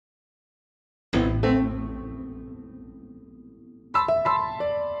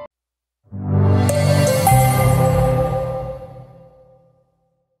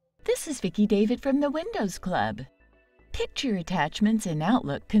Vicki David from the Windows Club. Picture attachments in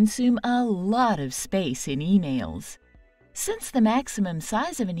Outlook consume a lot of space in emails. Since the maximum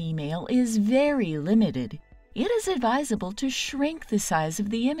size of an email is very limited, it is advisable to shrink the size of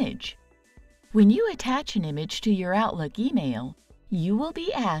the image. When you attach an image to your Outlook email, you will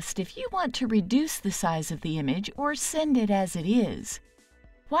be asked if you want to reduce the size of the image or send it as it is.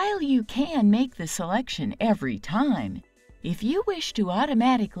 While you can make the selection every time, if you wish to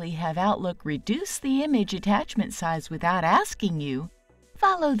automatically have Outlook reduce the image attachment size without asking you,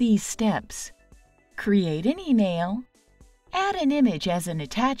 follow these steps. Create an email. Add an image as an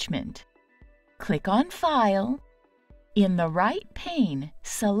attachment. Click on File. In the right pane,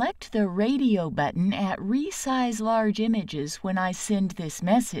 select the radio button at Resize Large Images when I send this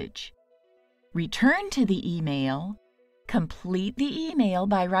message. Return to the email. Complete the email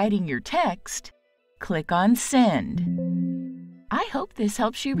by writing your text. Click on Send. I hope this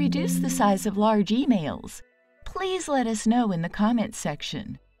helps you reduce the size of large emails. Please let us know in the comments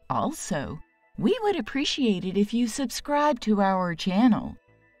section. Also, we would appreciate it if you subscribe to our channel.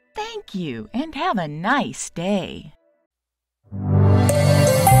 Thank you and have a nice day.